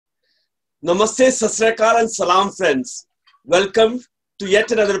Namaste, Sasrikal and Salam friends. Welcome to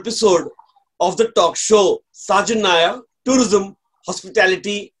yet another episode of the talk show Sajan Naya, Tourism,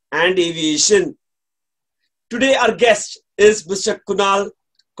 Hospitality and Aviation. Today our guest is Mr. Kunal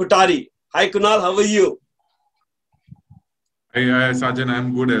Kothari. Hi Kunal, how are you? Hi, Sajan,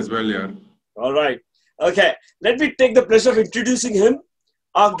 I'm good as well, yeah. All right. Okay, let me take the pleasure of introducing him.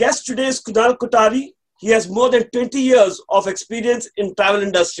 Our guest today is Kunal Kothari. He has more than 20 years of experience in travel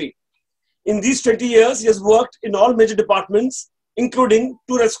industry. In these 20 years, he has worked in all major departments, including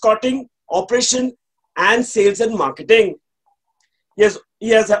tour escorting, operation, and sales and marketing. He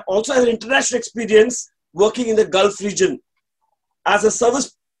has also has an international experience working in the Gulf region. As a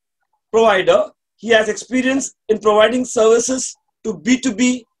service provider, he has experience in providing services to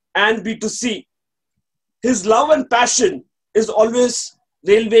B2B and B2C. His love and passion is always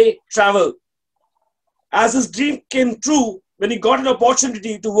railway travel. As his dream came true when he got an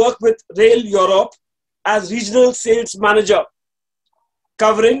opportunity to work with Rail Europe as regional sales manager,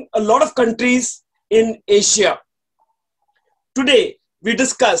 covering a lot of countries in Asia. Today, we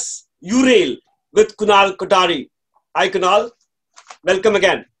discuss Eurail with Kunal Kothari. Hi Kunal, welcome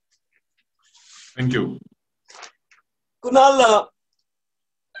again. Thank you. Kunal,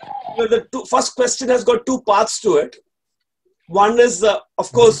 first question has got two parts to it. One is,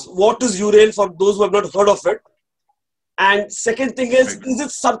 of course, what is Eurail for those who have not heard of it? And second thing is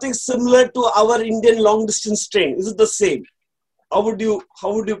it something similar to our Indian long distance train? Is it the same? How would you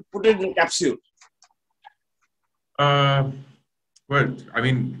put it in capsule? Well, I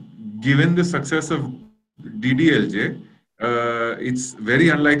mean, given the success of DDLJ, it's very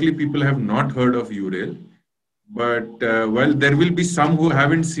unlikely people have not heard of Eurail. But, well, there will be some who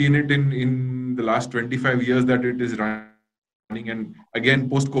haven't seen it in the last 25 years that it is running. And again,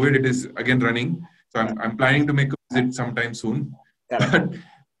 post-COVID, it is again running. So I'm planning to make a visit sometime soon. But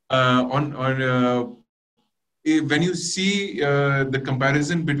when you see the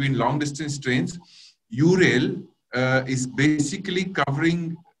comparison between long-distance trains, Eurail is basically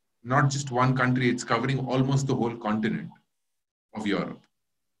covering not just one country, it's covering almost the whole continent of Europe.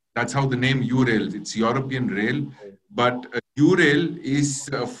 That's how the name Eurail, it's European rail. But Eurail is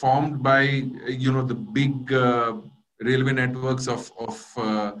formed by, the big railway networks of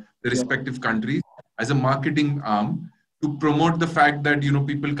the respective countries as a marketing arm to promote the fact that,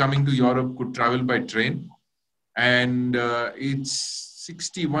 people coming to Europe could travel by train. And it's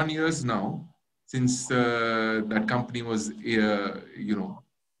 61 years now since that company was,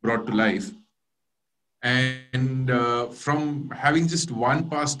 brought to life. And from having just one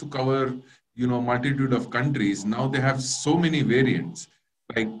pass to cover, multitude of countries, now they have so many variants.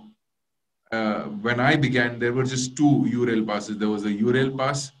 Like when I began, there were just two Eurail passes. There was a Eurail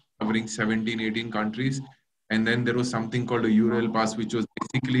pass covering 17, 18 countries. And then there was something called a Eurail pass, which was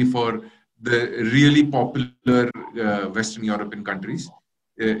basically for the really popular Western European countries.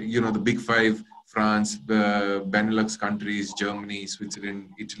 The big five, France, the Benelux countries, Germany, Switzerland,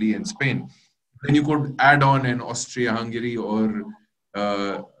 Italy, and Spain. Then you could add on an Austria, Hungary, or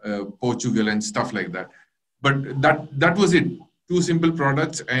Portugal and stuff like that. But that was it. Two simple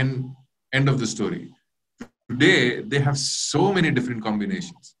products and end of the story. Today, they have so many different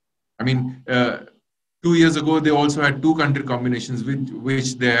combinations. I mean, 2 years ago, they also had two country combinations,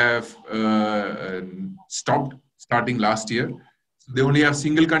 which they have stopped starting last year. So they only have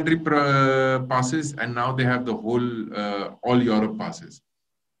single country passes, and now they have the whole all Europe passes.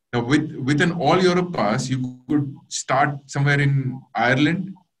 Now, with an all Europe pass, you could start somewhere in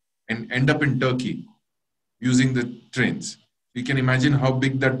Ireland and end up in Turkey using the trains. You can imagine how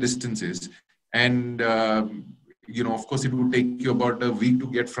big that distance is. And, of course, it would take you about a week to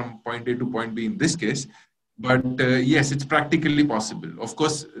get from point A to point B in this case. But yes, it's practically possible. Of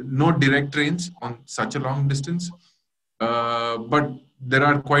course, no direct trains on such a long distance. But there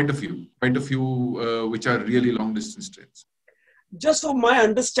are quite a few which are really long distance trains. Just for my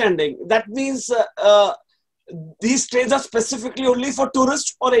understanding, that means these trains are specifically only for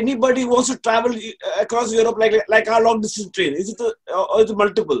tourists, or anybody who wants to travel across Europe like our long distance train? Is it or is it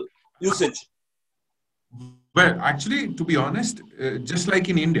multiple usage? Well, actually, to be honest, just like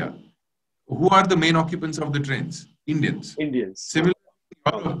in India, who are the main occupants of the trains? Indians. Similarly,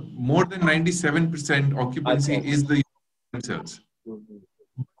 more than 97% occupancy is the themselves.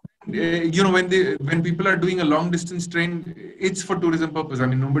 When people are doing a long distance train, it's for tourism purpose. I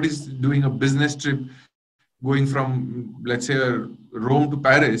mean, nobody's doing a business trip going from, let's say, Rome to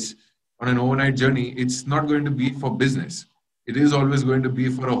Paris on an overnight journey. It's not going to be for business. It is always going to be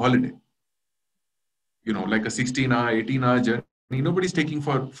for a holiday. Like a 16-hour, 18-hour journey. Nobody's taking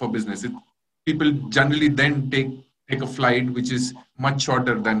for business. People generally then take take a flight which is much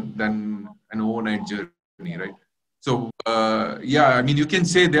shorter than an overnight journey, right? So yeah, I mean, you can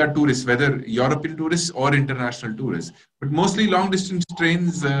say they are tourists, whether European tourists or international tourists, but mostly long distance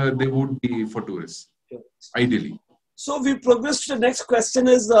trains, they would be for tourists, ideally. So we progress to the next question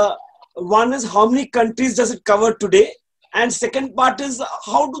is, one is how many countries does it cover today? And second part is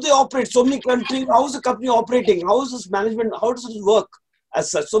how do they operate? So many countries, how is the company operating? How is this management? How does it work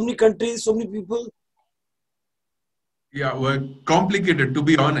as such? So many countries, so many people. Yeah, well, complicated to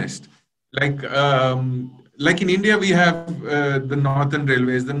be honest. Like in India, we have the Northern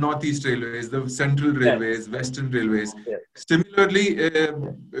Railways, the Northeast Railways, the Central Yes, Railways, Western Railways. yes. Similarly,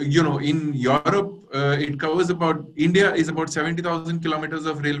 in Europe, it covers about India is about 70,000 kilometers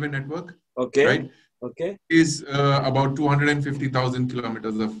of railway network, Okay, right? okay. Is about 250,000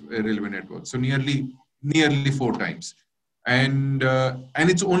 kilometers of railway network. So nearly four times, and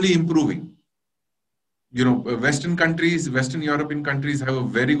it's only improving. Western countries, Western European countries have a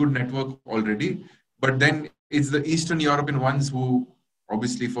very good network already, but then it's the Eastern European ones who,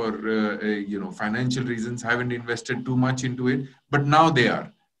 obviously for financial reasons, haven't invested too much into it, but now they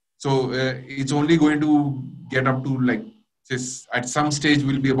are. So it's only going to get up to like at some stage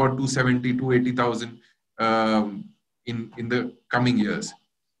will be about 270, 280,000 in the coming years,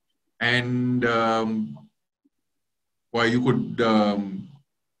 and why you could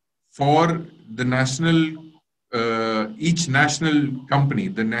for the each national company,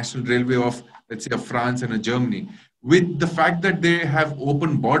 the national railway of, let's say, a France and a Germany, with the fact that they have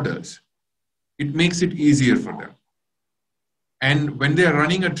open borders, it makes it easier for them. And when they are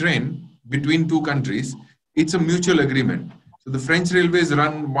running a train between two countries, it's a mutual agreement. So the French railways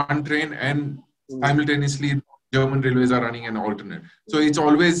run one train, and simultaneously German railways are running an alternate. So it's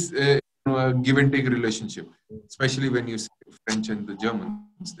always a give and take relationship, especially when you see the French and the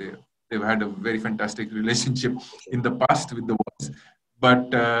Germans. They've had a very fantastic relationship in the past with the wars. But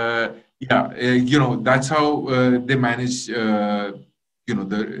that's how they manage the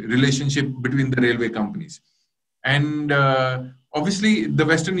relationship between the railway companies. And obviously, the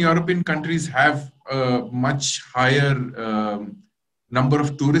Western European countries have a much higher number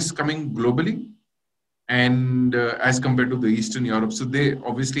of tourists coming globally, and as compared to the Eastern Europe. So they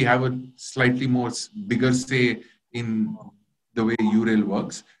obviously have a slightly more bigger say in the way Eurail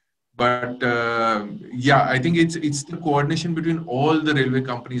works. But yeah, I think it's the coordination between all the railway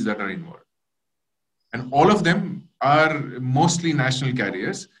companies that are involved. And all of them are mostly national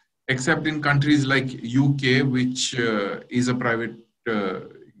carriers, except in countries like UK, which is a private,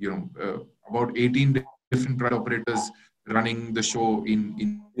 about 18 different private operators running the show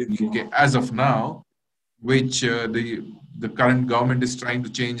in UK as of now, which the current government is trying to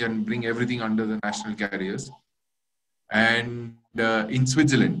change and bring everything under the national carriers. And in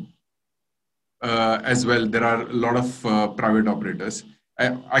Switzerland as well, there are a lot of private operators.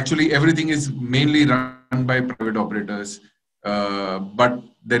 Actually, everything is mainly run by private operators, but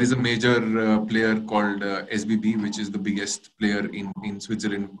there is a major player called SBB, which is the biggest player in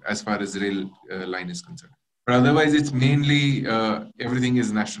Switzerland as far as rail line is concerned. But otherwise, it's mainly everything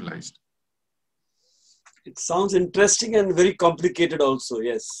is nationalized. It sounds interesting and very complicated also,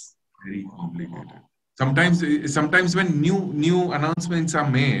 yes. Very complicated. Sometimes when new announcements are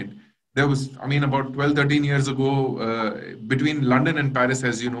made, there was, I mean, about 12, 13 years ago, between London and Paris,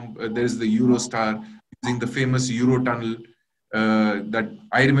 as you know, there's the Eurostar using the famous Eurotunnel that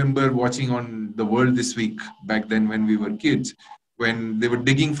I remember watching on The World This Week back then when we were kids, when they were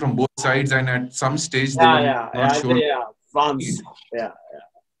digging from both sides, and at some stage they were not sure. France. Yeah.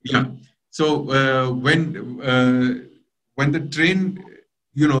 Yeah. So when the train,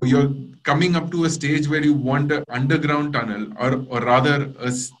 you're coming up to a stage where you want an underground tunnel, or rather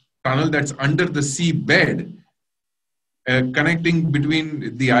a tunnel that's under the sea bed, connecting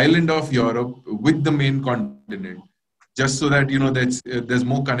between the island of Europe with the main continent, just so that there's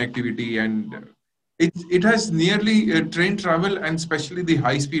more connectivity, and it has nearly train travel, and especially the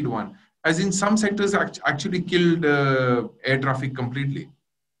high speed one, as in some sectors actually killed air traffic completely.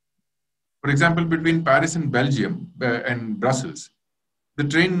 For example, between Paris and Belgium and Brussels, the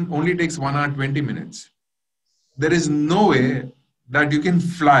train only takes 1 hour 20 minutes. There is no way that you can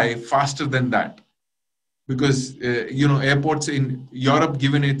fly faster than that, because airports in Europe,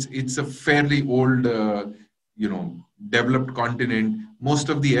 given it's a fairly old developed continent, most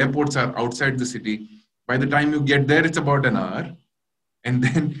of the airports are outside the city. By the time you get there, it's about an hour, and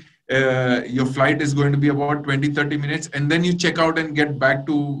then your flight is going to be about 20-30 minutes, and then you check out and get back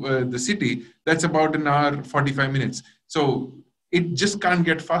to the city. That's about an hour 45 minutes. So it just can't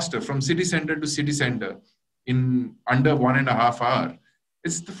get faster from city center to city center in under 1.5 hours.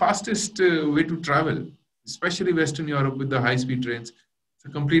 It's the fastest way to travel. especially Western Europe with the high-speed trains. It's a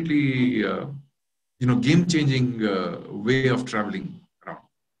completely, game-changing way of traveling around.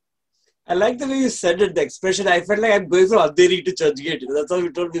 I like the way you said it, the expression. I felt like I'm going from Andheri to Churchgate. That's how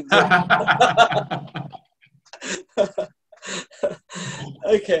you told me.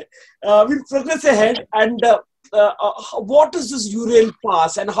 Okay. We'll progress ahead. And what is this Eurail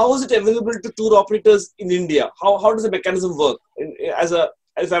pass and how is it available to tour operators in India? How does the mechanism work?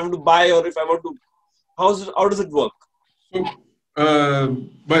 If I want to buy or if I want to, how does it work? So,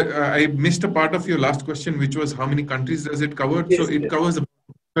 but I missed a part of your last question, which was how many countries does it cover? Yes, So it yes. covers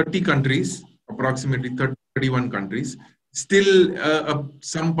 30 countries, approximately 31 countries. Still,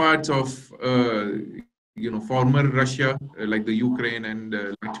 some parts of former Russia, like the Ukraine and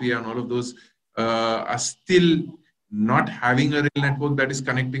Latvia and all of those, are still not having a rail network that is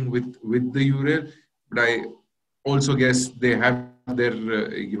connecting with the Eurail. But I also guess they have their,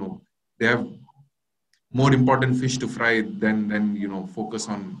 they have more important fish to fry than focus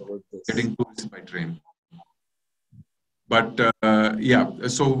on getting tourists by train. But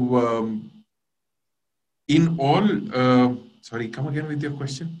so in all, sorry, come again with your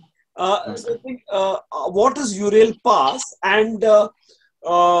question. I think, what is Eurail pass and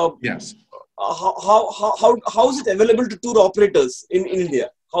Yes. How is it available to tour operators in India?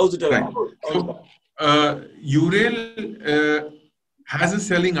 How is it available? Right. So Eurail has a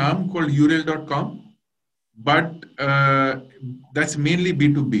selling arm called Eurail.com, but that's mainly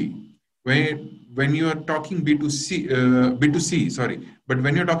B2B. When you are talking B2C, sorry, but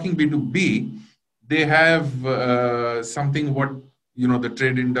when you're talking B2B, they have something what the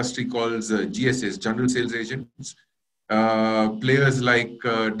trade industry calls GSAs, General Sales Agents. Players like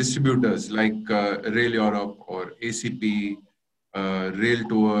distributors like Rail Europe or ACP, Rail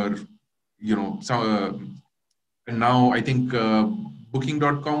Tour, and now I think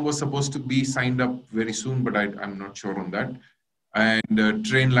Booking.com was supposed to be signed up very soon, but I'm not sure on that. And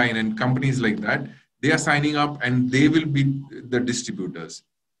Trainline and companies like that, they are signing up and they will be the distributors.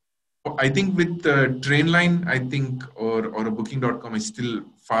 I think with Trainline, I think, or a Booking.com is still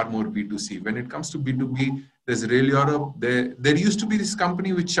far more B2C. When it comes to B2B, there's Rail Europe. There used to be this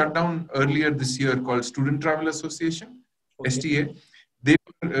company which shut down earlier this year called Student Travel Association, okay. STA. They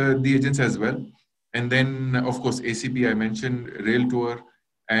were the agents as well. And then, of course, ACP, I mentioned, Rail Tour,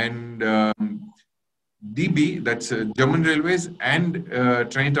 and DB, that's German Railways, and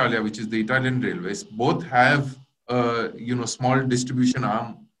Trenitalia, which is the Italian Railways, both have small distribution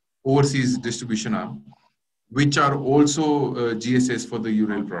arm, overseas distribution arm, which are also GSS for the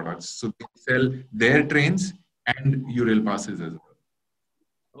Eurail products. So they sell their trains and Eurail passes as well.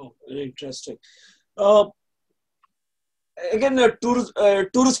 Oh, very interesting. Again, a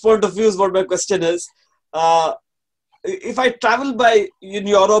tourist point of view is what my question is. If I travel in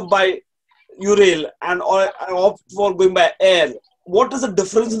Europe by Eurail and I opt for going by air, what is the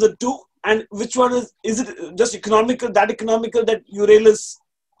difference in the two? And which one is it just economical that Eurail is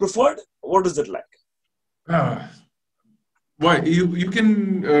preferred? What is it like? Well, you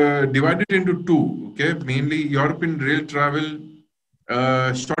can divide it into two, okay? Mainly European rail travel,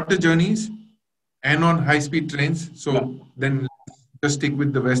 shorter journeys, and on high-speed trains. So then just stick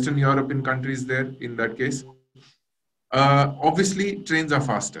with the Western European countries there in that case. Obviously, trains are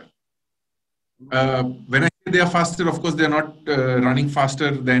faster. When I say they are faster, of course, they're not running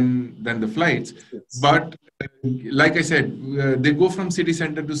faster than the flights. But like I said, they go from city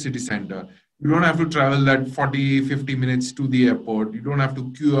center to city center. You don't have to travel that 40, 50 minutes to the airport. You don't have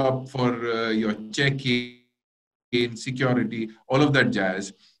to queue up for your check-in, security, all of that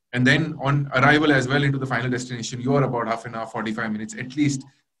jazz. And then on arrival as well into the final destination, you are about half an hour, 45 minutes at least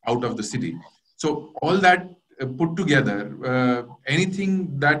out of the city. So all that put together,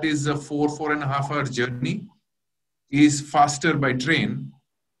 anything that is a 4.5 hour journey is faster by train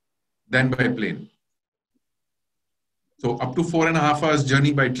than by plane. So up to 4.5 hours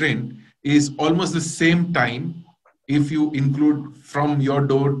journey by train is almost the same time if you include from your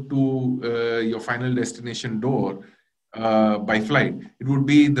door to your final destination door by flight. It would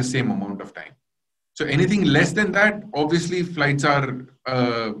be the same amount of time. So anything less than that, obviously flights are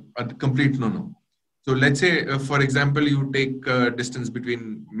a complete no-no. So let's say, for example, you take distance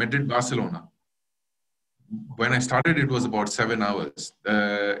between Madrid, Barcelona. When I started, it was about 7 hours.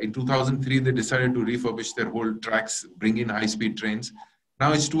 In 2003, they decided to refurbish their whole tracks, bring in high-speed trains.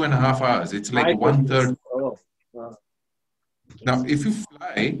 Now it's 2.5 hours. It's like 1/3. Oh, wow. Now, if you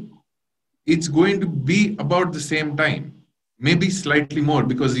fly, it's going to be about the same time, maybe slightly more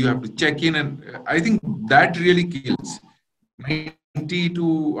because you have to check in. And I think that really kills. 90 to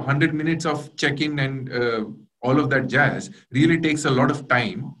 100 minutes of check-in and all of that jazz really takes a lot of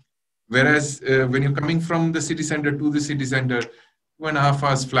time Whereas when you're coming from the city center to the city center, 2.5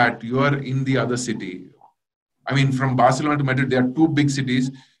 hours flat, you are in the other city. I mean, from Barcelona to Madrid, there are two big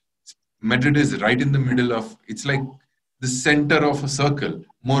cities. Madrid is right in the middle of, it's like the center of a circle,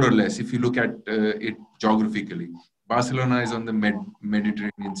 more or less, if you look at it geographically. Barcelona is on the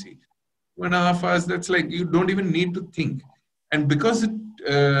Mediterranean Sea. 2.5 hours, that's like, you don't even need to think. And because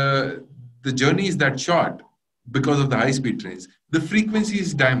the journey is that short, because of the high-speed trains, the frequency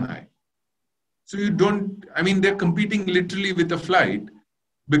is damn high. So you don't, I mean, they're competing literally with a flight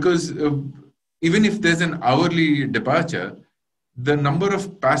because even if there's an hourly departure, the number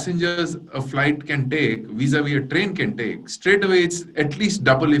of passengers a flight can take vis-a-vis a train can take, straight away it's at least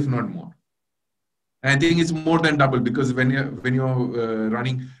double, if not more. And I think it's more than double because when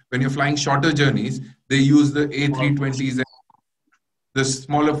you're flying shorter journeys, they use the A320s and the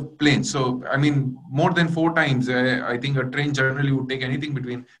smaller planes. So, I mean, more than 4 times, I think a train generally would take anything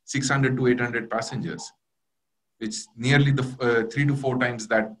between 600 to 800 passengers. It's nearly the 3 to 4 times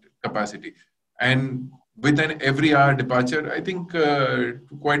that capacity. And with an every hour departure, I think to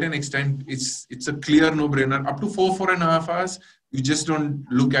quite an extent, it's a clear no-brainer. Up to 4.5 hours, you just don't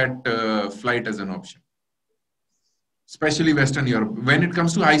look at flight as an option, especially Western Europe. When it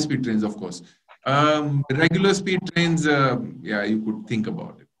comes to high-speed trains, of course. Regular speed trains, yeah, you could think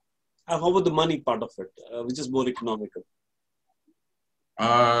about it. How about the money part of it, which is more economical?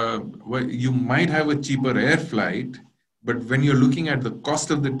 Well, you might have a cheaper air flight, but when you're looking at the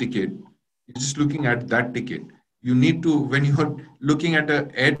cost of the ticket, you're just looking at that ticket. You need to, when you're looking at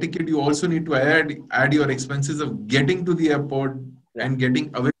an air ticket, you also need to add your expenses of getting to the airport and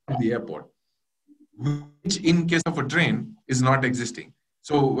getting away from the airport, which in case of a train is not existing.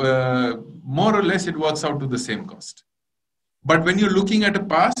 So more or less, it works out to the same cost. But when you're looking at a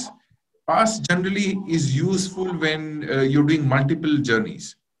pass generally is useful when you're doing multiple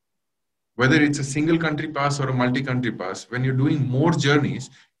journeys. Whether it's a single country pass or a multi-country pass, when you're doing more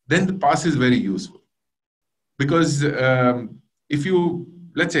journeys, then the pass is very useful. Because if you,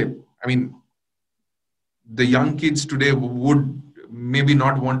 let's say, I mean, the young kids today would maybe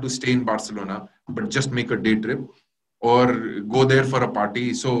not want to stay in Barcelona, but just make a day trip or go there for a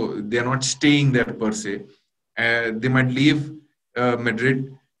party. So they're not staying there per se. They might leave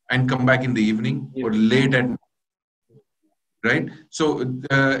Madrid and come back in the evening or late at night, right? So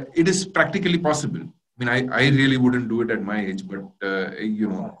it is practically possible. I mean, I really wouldn't do it at my age, but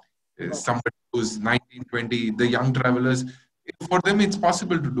somebody who's 19, 20, the young travelers, for them it's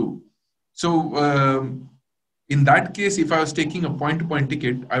possible to do. So in that case, if I was taking a point-to-point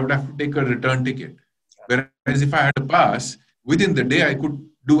ticket, I would have to take a return ticket. Whereas if I had a pass, within the day I could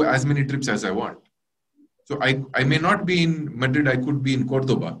do as many trips as I want. So I may not be in Madrid, I could be in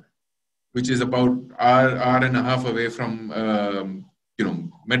Cordoba, which is about hour and a half away from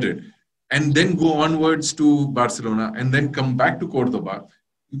Madrid, and then go onwards to Barcelona and then come back to Cordoba.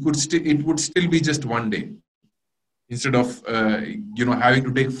 It would still be just one day instead of having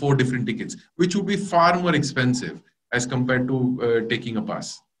to take 4 different tickets, which would be far more expensive as compared to taking a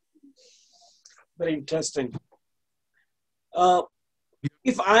pass. Very interesting.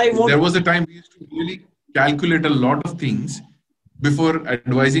 There was a time we used to really calculate a lot of things before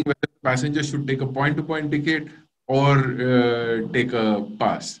advising whether the passenger should take a point-to-point ticket or take a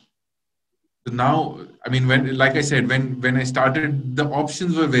pass. So now, I mean, like I said, when I started, the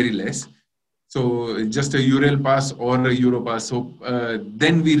options were very less. So just a Eurail pass or a Euro pass. So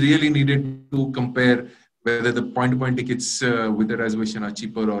then we really needed to compare whether the point-to-point tickets with the reservation are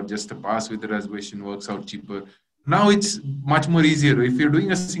cheaper or just a pass with the reservation works out cheaper. Now it's much more easier. If you're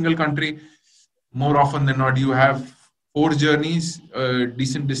doing a single country, more often than not, you have 4 journeys,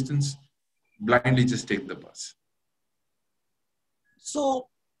 decent distance, blindly just take the bus. So,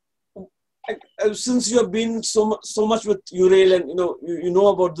 since you have been so much with Eurail and you know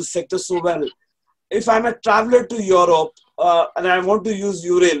about the sector so well, if I'm a traveler to Europe and I want to use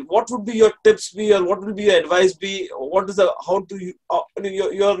Eurail, what would be your tips be, or what would be your advice be? What is your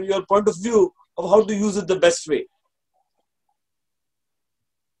point of view of how to use it the best way?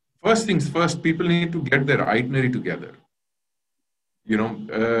 First things first, people need to get their itinerary together.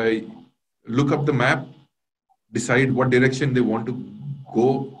 Look up the map, decide what direction they want to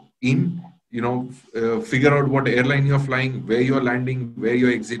go in, figure out what airline you're flying, where you're landing, where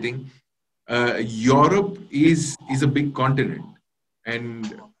you're exiting. Europe is a big continent.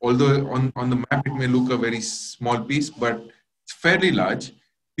 And although on the map it may look a very small piece, but it's fairly large.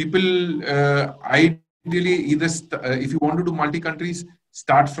 People ideally either, if you want to do multi-countries,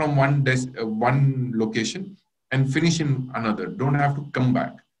 start from one location and finish in another. Don't have to come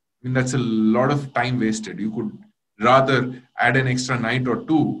back. I mean, that's a lot of time wasted. You could rather add an extra night or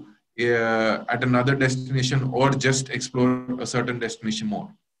 2 at another destination or just explore a certain destination more,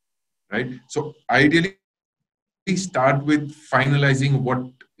 right? So ideally start with finalizing what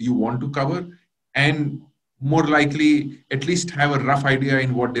you want to cover, and more likely at least have a rough idea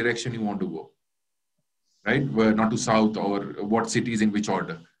in what direction you want to go, right? Where not to south or what cities in which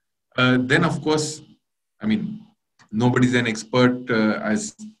order. Then of course, I mean, nobody's an expert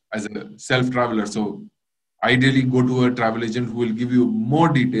as a self traveler, so ideally go to a travel agent who will give you more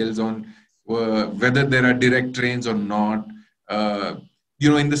details on whether there are direct trains or not. uh,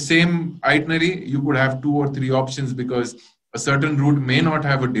 in the same itinerary you could have two or three options, because a certain route may not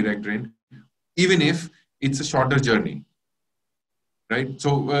have a direct train even if it's a shorter journey, right?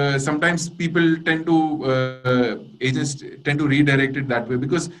 So sometimes people tend to agents tend to redirect it that way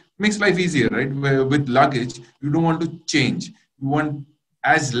because it makes life easier, right? Where with luggage you don't want to change, you want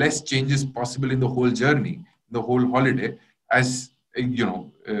as less changes possible in the whole journey, the whole holiday, as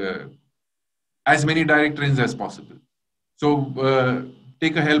as many direct trains as possible. So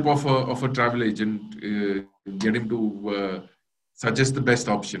take a help of a travel agent, get him to suggest the best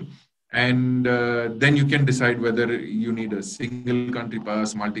option, and then you can decide whether you need a single country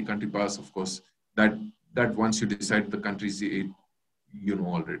pass, multi-country pass. Of course, that once you decide the countries, you know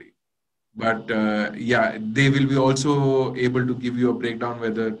already. But yeah, they will be also able to give you a breakdown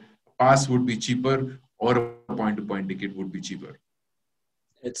whether a pass would be cheaper or a point-to-point ticket would be cheaper.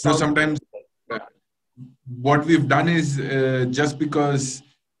 It sounds Sometimes what we've done is just because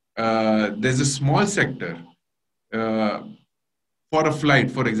there's a small sector uh, for a flight,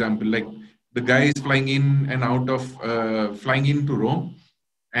 for example, like the guy is flying in and out of flying into Rome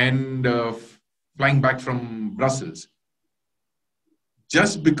and flying back from Brussels.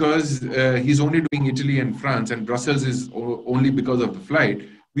 Just because he's only doing Italy and France and Brussels is only because of the flight,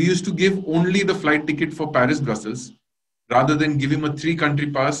 we used to give only the flight ticket for Paris, Brussels, rather than give him a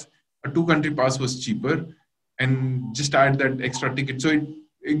 3-country pass. A 2-country pass was cheaper, and just add that extra ticket. So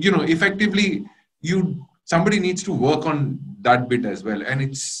effectively, somebody needs to work on that bit as well, and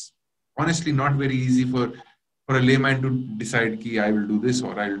it's honestly not very easy for a layman to decide, "Ki I will do this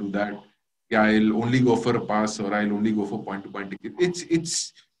or I'll do that. Yeah, I'll only go for a pass or I'll only go for point-to-point ticket."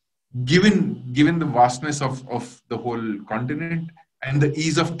 It's given the vastness of the whole continent and the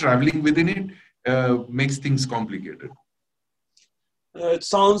ease of traveling within it, makes things complicated. it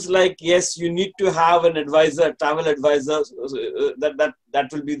sounds like, yes, you need to have an advisor, travel advisor, that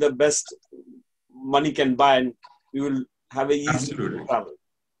will be the best money can buy, and you will have a easy travel.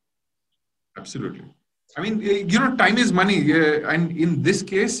 Absolutely. I mean, time is money, and in this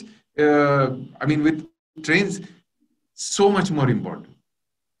case, I mean, with trains, so much more important.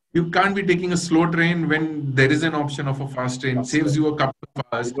 You can't be taking a slow train when there is an option of a fast train. Saves you a couple of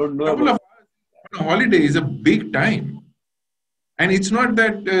hours. Couple of hours on a holiday is a big time. And it's not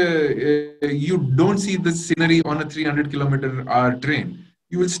that you don't see the scenery on a 300-kilometer-hour train.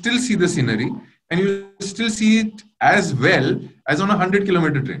 You will still see the scenery, and you will still see it as well as on a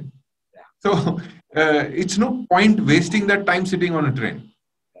 100-kilometer train. So it's no point wasting that time sitting on a train.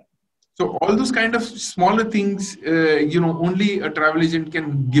 So all those kind of smaller things, only a travel agent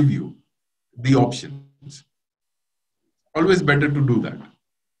can give you the options. Always better to do that.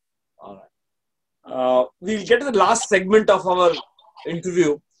 All right. We'll get to the last segment of our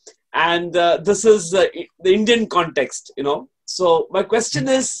interview, and this is the Indian context. So my question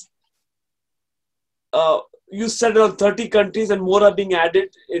is, you said around 30 countries and more are being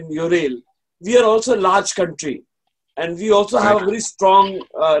added in Eurail. We are also a large country, and we also have a very strong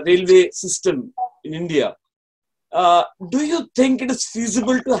railway system in India. Do you think it is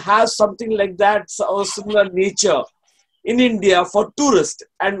feasible to have something like that or similar nature in India for tourists?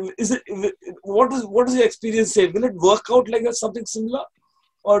 And what is your experience say? Will it work out like that, something similar,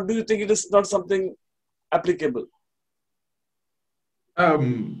 or do you think it is not something applicable?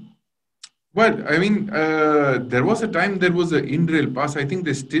 Well, I mean, there was a time there was an Eurail pass. I think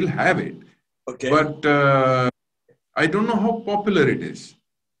they still have it. Okay. But I don't know how popular it is.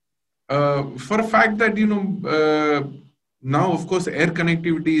 For a fact that, now, of course, air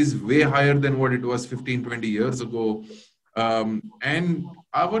connectivity is way higher than what it was 15, 20 years ago. And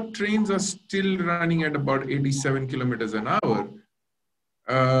our trains are still running at about 87 kilometers an hour.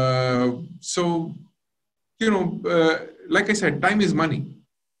 So, like I said, time is money.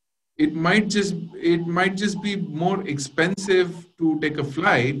 It might just be more expensive to take a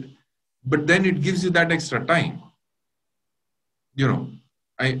flight, but then it gives you that extra time.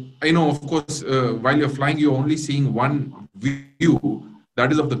 I know, of course, while you're flying, you're only seeing one view,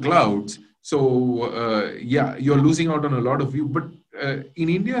 that is of the clouds. So, yeah, you're losing out on a lot of view. But in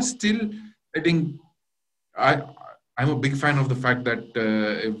India, still, I think, I I'm a big fan of the fact that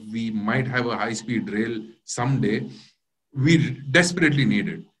we might have a high-speed rail someday. We desperately need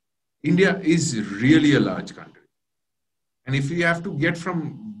it. India is really a large country. And if we have to get from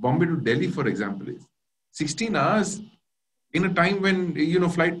Bombay to Delhi, for example, 16 hours in a time when,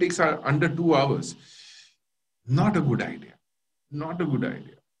 flight takes under 2 hours, not a good idea. Not a good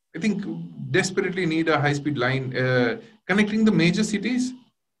idea. I think desperately need a high-speed line connecting the major cities,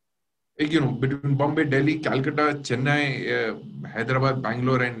 between Bombay, Delhi, Calcutta, Chennai, Hyderabad,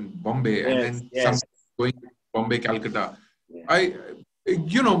 Bangalore, and Bombay, and Yes, then some yes. going Bombay, Calcutta. Yeah.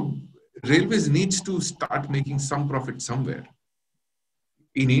 You know, railways needs to start making some profit somewhere.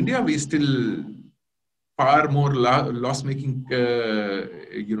 In India, we still far more loss-making,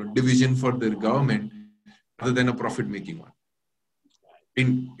 division for the government rather than a profit-making one.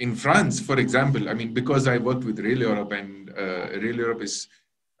 In France, for example, I mean, because I worked with Rail Europe, and Rail Europe is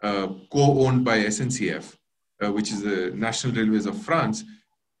co-owned by SNCF, which is the National Railways of France,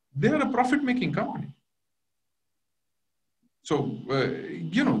 they are a profit-making company. So,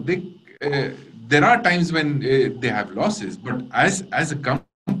 there are times when they have losses, but as a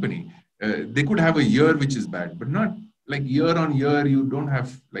company, they could have a year which is bad, but not like year on year, you don't have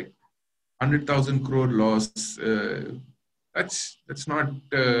like 100,000 crore loss. That's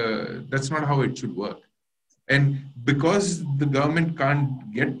not how it should work. And because the government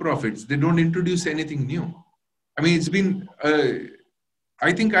can't get profits, they don't introduce anything new. I mean, it's been,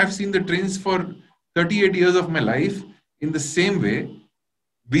 I think I've seen the trains for 38 years of my life in the same way,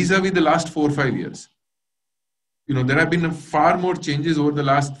 vis-a-vis the last 4 or 5 years. There have been far more changes over the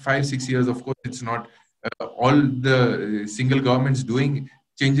last 5, 6 years. Of course, it's not all the single governments doing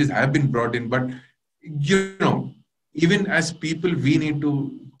changes have been brought in, but, even as people, we need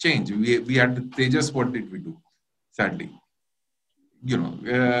to change. We had the Tejas, what did we do? Sadly.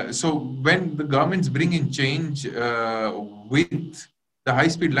 So when the governments bring in change with the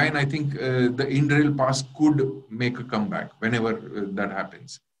high-speed line, I think the Eurail pass could make a comeback whenever that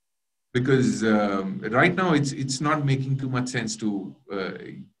happens. Because right now it's not making too much sense to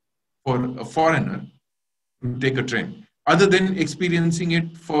for a foreigner to take a train, other than experiencing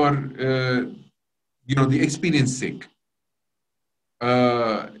it for the experience sake.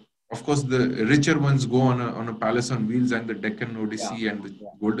 Of course, the richer ones go on a palace on wheels and the Deccan Odyssey and the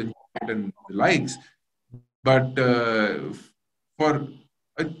Golden Jacket and the likes. But for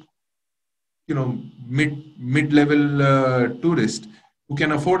a mid-level tourist who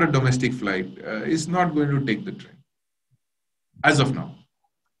can afford a domestic flight is not going to take the train as of now.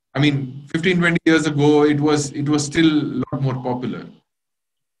 I mean, 15, 20 years ago, it was still a lot more popular.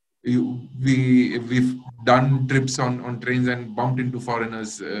 We've done trips on trains and bumped into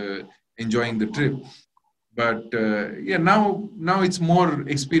foreigners enjoying the trip. But now it's more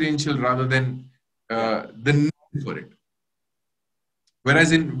experiential rather than the need for it.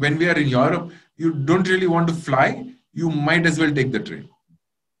 Whereas when we are in Europe, you don't really want to fly, you might as well take the train.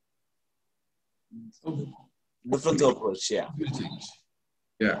 So, Different approach, yeah. Will change.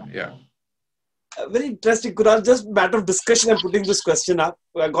 Yeah. Very interesting, Kunal. Just matter of discussion, I'm putting this question up.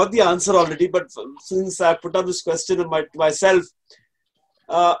 I got the answer already, but since I put up this question myself,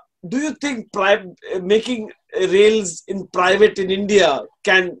 do you think making rails in private in India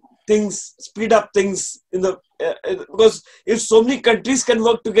can speed up things in the because if so many countries can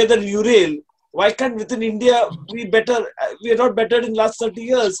work together in Eurail, why can't within India we better? We are not better in the last 30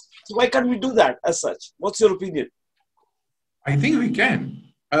 years. So why can't we do that as such? What's your opinion? I think we can.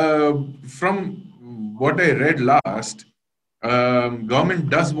 From what I read last, government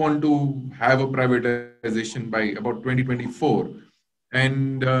does want to have a privatization by about 2024,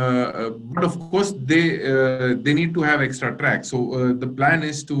 and but of course they need to have extra tracks. So the plan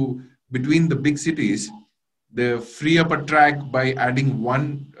is to, between the big cities, they free up a track by adding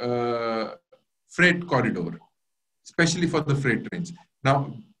one freight corridor, especially for the freight trains.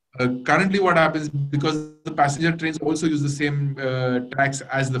 Now, currently what happens, because the passenger trains also use the same tracks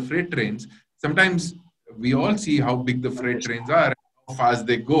as the freight trains, sometimes we all see how big the freight trains are, how fast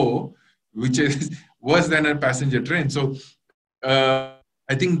they go, which is worse than a passenger train. So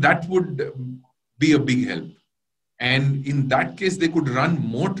I think that would be a big help. And in that case, they could run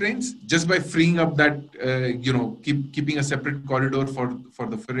more trains just by freeing up that, keeping a separate corridor for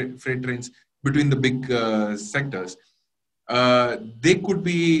the freight trains between the big sectors. They could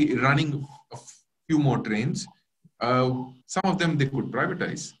be running a few more trains. Some of them they could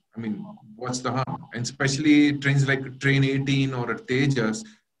privatize. I mean, what's the harm? And especially trains like Train 18 or a Tejas,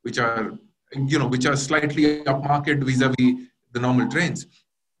 which are slightly upmarket vis-a-vis the normal trains.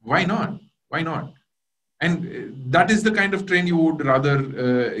 Why not? Why not? And that is the kind of train you would rather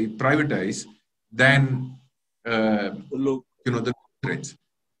privatize than Look. the trains.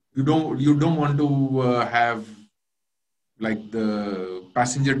 You don't want to have like the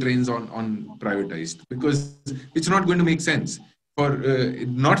passenger trains on privatized, because it's not going to make sense for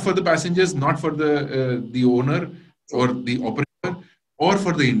not for the passengers, not for the owner or the operator, or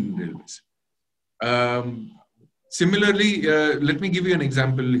for the Indian Railways. Similarly, let me give you an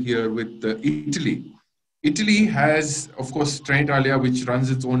example here with Italy. Italy has, of course, Trenitalia, which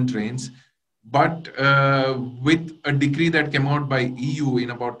runs its own trains, but with a decree that came out by EU in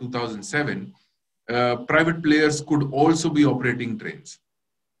about 2007, private players could also be operating trains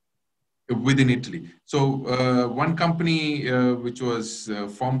within Italy. So one company which was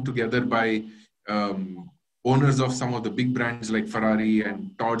formed together by owners of some of the big brands like Ferrari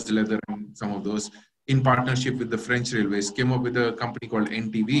and Todd's Leather and some of those, in partnership with the French Railways, came up with a company called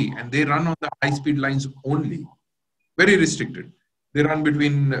NTV, and they run on the high-speed lines only, very restricted. They run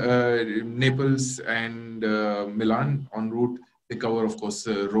between Naples and Milan en route. They cover, of course,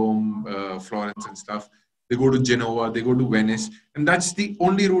 Rome, Florence and stuff. They go to Genoa, they go to Venice, and that's the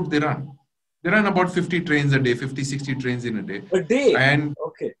only route they run. They run about 50 trains a day, 50, 60 trains in a day. A day? And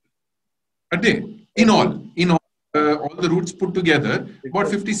okay. A day, in all the routes put together, about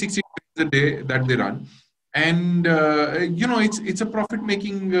 50, 60 trains a day that they run. And, it's a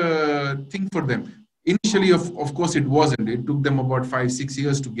profit-making thing for them. Initially, of course, it wasn't. It took them about 5, 6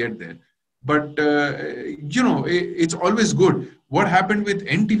 years to get there. But, it's always good. What happened with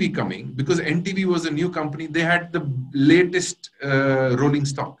NTV coming, because NTV was a new company, they had the latest rolling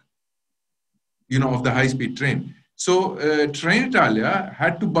stock, of the high-speed train. So Trenitalia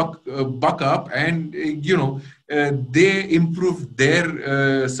had to buck up, and they improved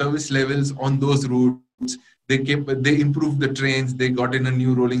their service levels on those routes. They improved the trains. They got in a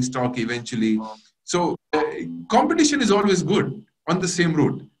new rolling stock eventually. So competition is always good on the same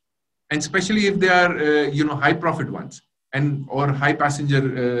route, and especially if they are high profit ones or high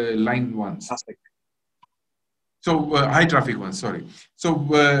passenger line ones. So high traffic ones, sorry. So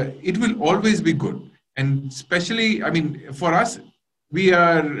it will always be good. And especially, for us, we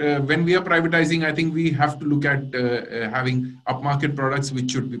are, when we are privatizing, I think we have to look at having upmarket products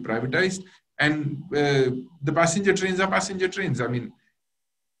which should be privatized. And the passenger trains are passenger trains.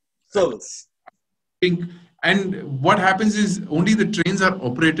 Service. And what happens is only the trains are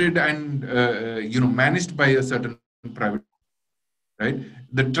operated and, managed by a certain private, right?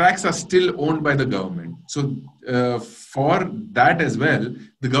 The tracks are still owned by the government. So for that as well,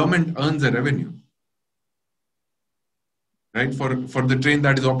 the government earns a revenue, right? For the train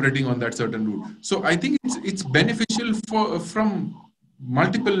that is operating on that certain route. So I think it's beneficial from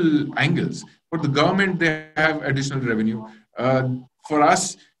multiple angles. For the government, they have additional revenue. For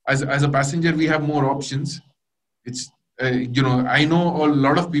us, as a passenger, we have more options. It's, I know a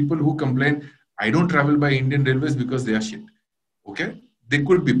lot of people who complain, I don't travel by Indian Railways because they are shit. Okay? They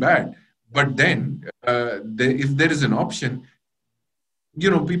could be bad. But then, if there is an option,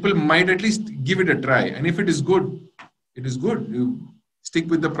 people might at least give it a try. And if it is good, it is good. You stick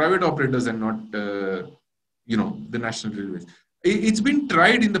with the private operators and not, the national railways. It's been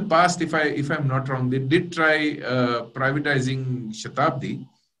tried in the past, if I'm not wrong. They did try privatizing Shatabdi,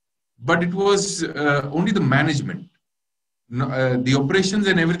 but it was only the management. The operations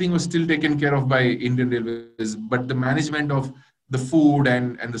and everything was still taken care of by Indian Railways, but the management of the food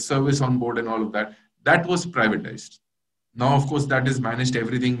and the service on board and all of that was privatized. Now, of course, that is managed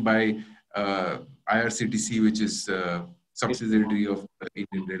everything by IRCTC, which is a subsidiary of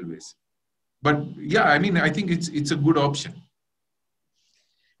Indian Railways. But yeah, I think it's a good option.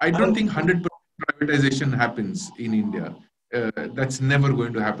 I don't think 100% privatization happens in India. That's never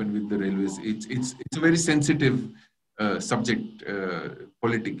going to happen with the railways. It's a very sensitive subject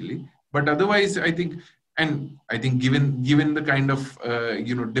politically. But otherwise, I think given the kind of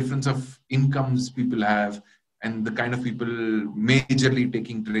difference of incomes people have, and the kind of people majorly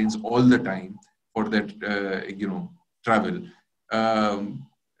taking trains all the time for that travel,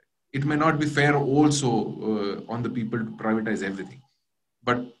 it may not be fair also on the people to privatize everything.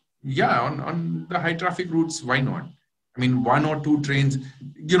 But yeah, on the high traffic routes, why not? 1 or 2 trains,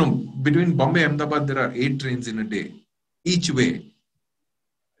 between Bombay and Ahmedabad, there are 8 trains in a day, each way.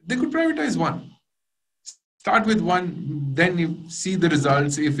 They could privatize one. Start with one, then you see the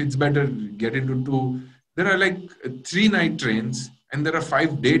results. If it's better, get into 2. There are like 3 night trains and there are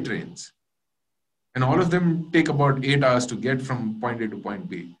 5 day trains. And all of them take about 8 hours to get from point A to point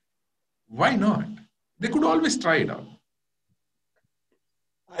B. Why not? They could always try it out.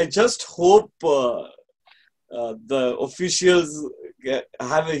 I just hope the officials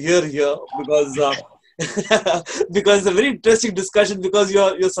have a hear here, because because it's a very interesting discussion, because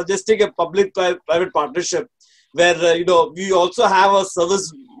you're suggesting a public-private partnership, where we also have a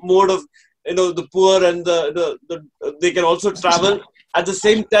service mode of the poor and they can also travel. At the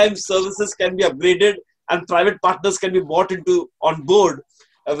same time, services can be upgraded and private partners can be bought into on board.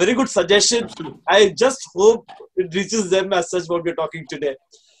 A very good suggestion. Absolutely. I just hope it reaches them as such what we're talking today.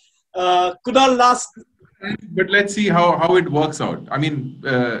 Kunal, last. But let's see how it works out. I mean,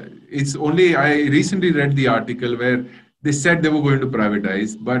 it's only I recently read the article where they said they were going to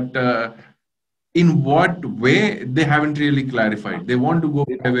privatize, but in what way they haven't really clarified. They want to go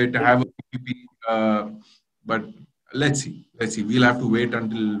private, have a PPP, but let's see. Let's see. We'll have to wait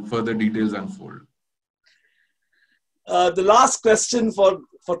until further details unfold. The last question for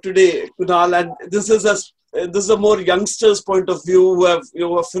today, Kunal, and this is a more youngsters' point of view who have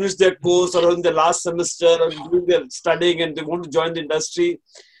finished their course or in their last semester or doing their studying and they want to join the industry.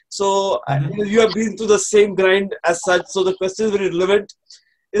 So you have been through the same grind as such. So the question is very relevant.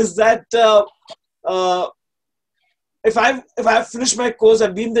 Is that if I've finished my course,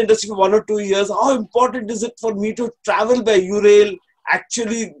 I've been in the industry for 1 or 2 years, how important is it for me to travel by Eurail,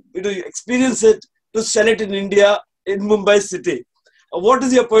 actually experience it, to sell it in India, in Mumbai city? What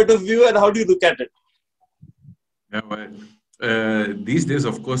is your point of view and how do you look at it? Yeah, well, these days,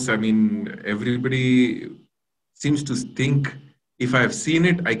 of course, I mean, everybody seems to think if I've seen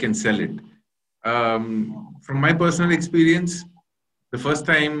it, I can sell it. From my personal experience, the first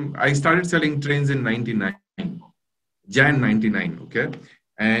time I started selling trains in 99, Jan 99, okay?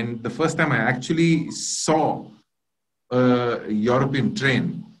 And the first time I actually saw a European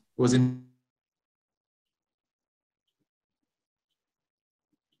train was in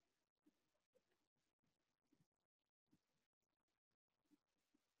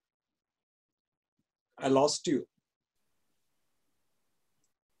I lost you.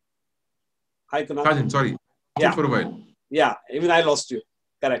 Hi, Kunal. Sergeant, sorry. Yeah. For a while. Yeah, even I lost you.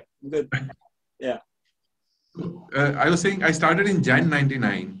 Correct. Good. Yeah. I was saying I started in Jan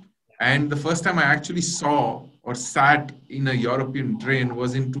 99, and the first time I actually saw or sat in a European train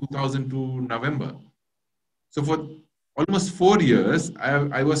was in 2002 November. So for almost 4 years,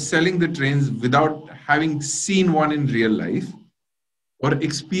 I was selling the trains without having seen one in real life or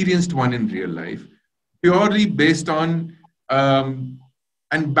experienced one in real life, purely based on,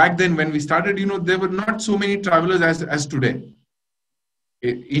 and back then when we started, there were not so many travelers as today.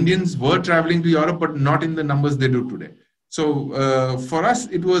 Indians were traveling to Europe, but not in the numbers they do today. So for us,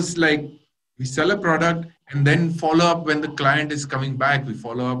 it was like we sell a product and then follow up when the client is coming back. We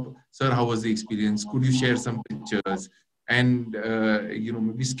follow up, sir, how was the experience? Could you share some pictures? And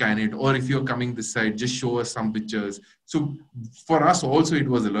maybe scan it. Or if you're coming this side, just show us some pictures. So for us also, it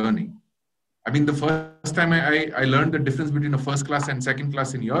was a learning. I mean, the first time I learned the difference between a first class and second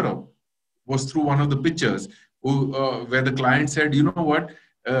class in Europe was through one of the pictures where the client said, you know what,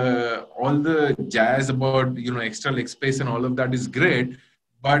 all the jazz about, extra leg space and all of that is great.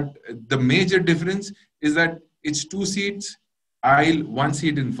 But the major difference is that it's 2 seats, aisle 1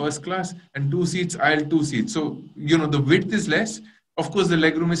 seat in first class and 2 seats, aisle 2 seats. So, the width is less. Of course, the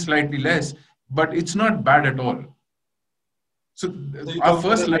legroom is slightly less, but it's not bad at all. So our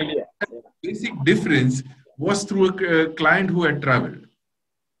first basic difference was through a client who had traveled.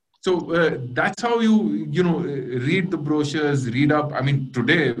 So that's how you read the brochures, read up. I mean,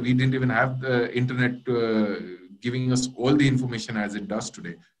 today we didn't even have the internet giving us all the information as it does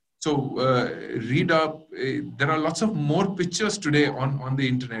today. So read up. There are lots of more pictures today on the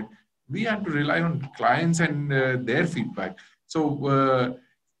internet. We had to rely on clients and their feedback. So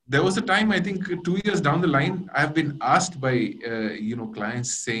there was a time, I think 2 years down the line, I've been asked by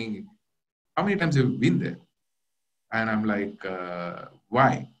clients saying, how many times have you been there? And I'm like,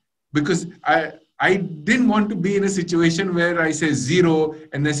 why? Because I didn't want to be in a situation where I say 0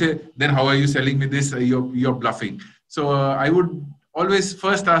 and they say, then how are you selling me this? You're bluffing. So I would always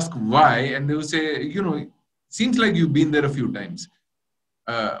first ask why, and they would say, seems like you've been there a few times.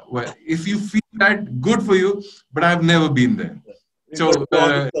 Well, if you feel that, good for you, but I've never been there. So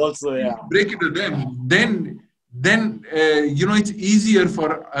also, yeah. Break it to them. Then it's easier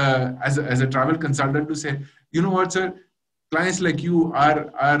for as a travel consultant to say, you know what, sir, clients like you are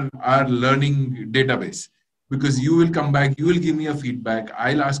our learning database, because you will come back, you will give me a feedback,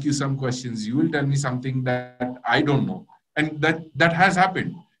 I'll ask you some questions, you will tell me something that I don't know, and that has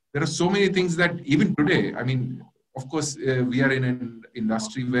happened. There are so many things that even today, I mean, of course, we are in an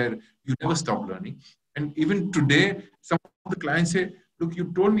industry where you never stop learning, and even today, some of the clients say, look,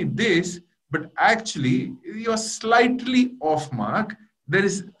 you told me this, but actually you're slightly off mark. There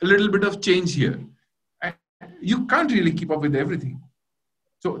is a little bit of change here. You can't really keep up with everything.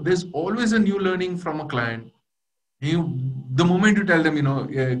 So there's always a new learning from a client. the moment you tell them,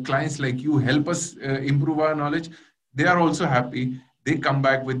 clients like you help us improve our knowledge, they are also happy. They come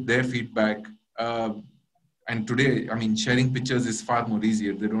back with their feedback. And today, I mean, sharing pictures is far more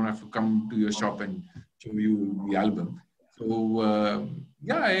easier. They don't have to come to your shop and show you the album. So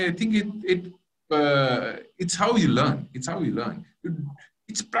yeah, I think it's how you learn. It's how you learn.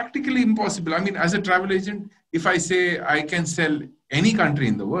 It's practically impossible. I mean, as a travel agent, if I say I can sell any country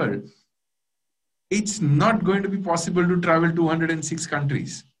in the world, it's not going to be possible to travel 206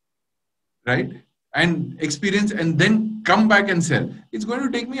 countries, right? And experience and then come back and sell. It's going to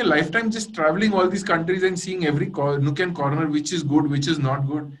take me a lifetime just traveling all these countries and seeing every nook and corner, which is good, which is not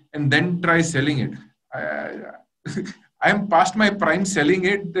good, and then try selling it. I am past my prime selling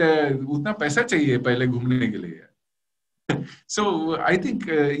it. Utna paisa chahiye pehle ghumne ke liye. So I think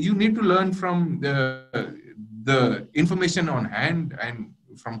you need to learn from the information on hand and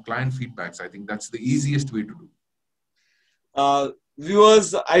from client feedbacks. I think that's the easiest way to do.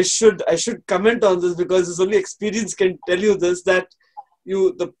 Viewers, I should comment on this because it's only experience can tell you this, that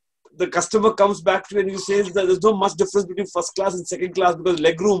the customer comes back to you and you say that there's no much difference between first class and second class because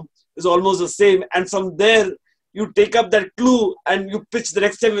legroom is almost the same, and from there you take up that clue and you pitch the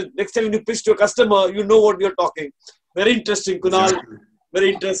next time when you pitch to a customer, you know what you're talking. Very interesting, Kunal. Exactly.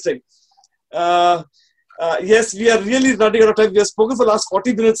 Very interesting. Yes, we are really running out of time. We have spoken for the last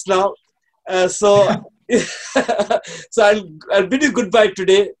 40 minutes now. So I'll bid you goodbye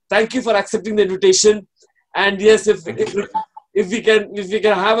today. Thank you for accepting the invitation. And yes, if we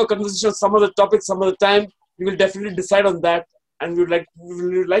can have a conversation on some other topic some other time, we will definitely decide on that. And we would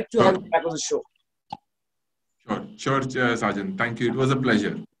like to have you back on the show. Sure, Sajan. Thank you. It was a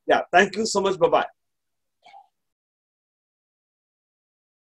pleasure. Yeah, thank you so much. Bye-bye.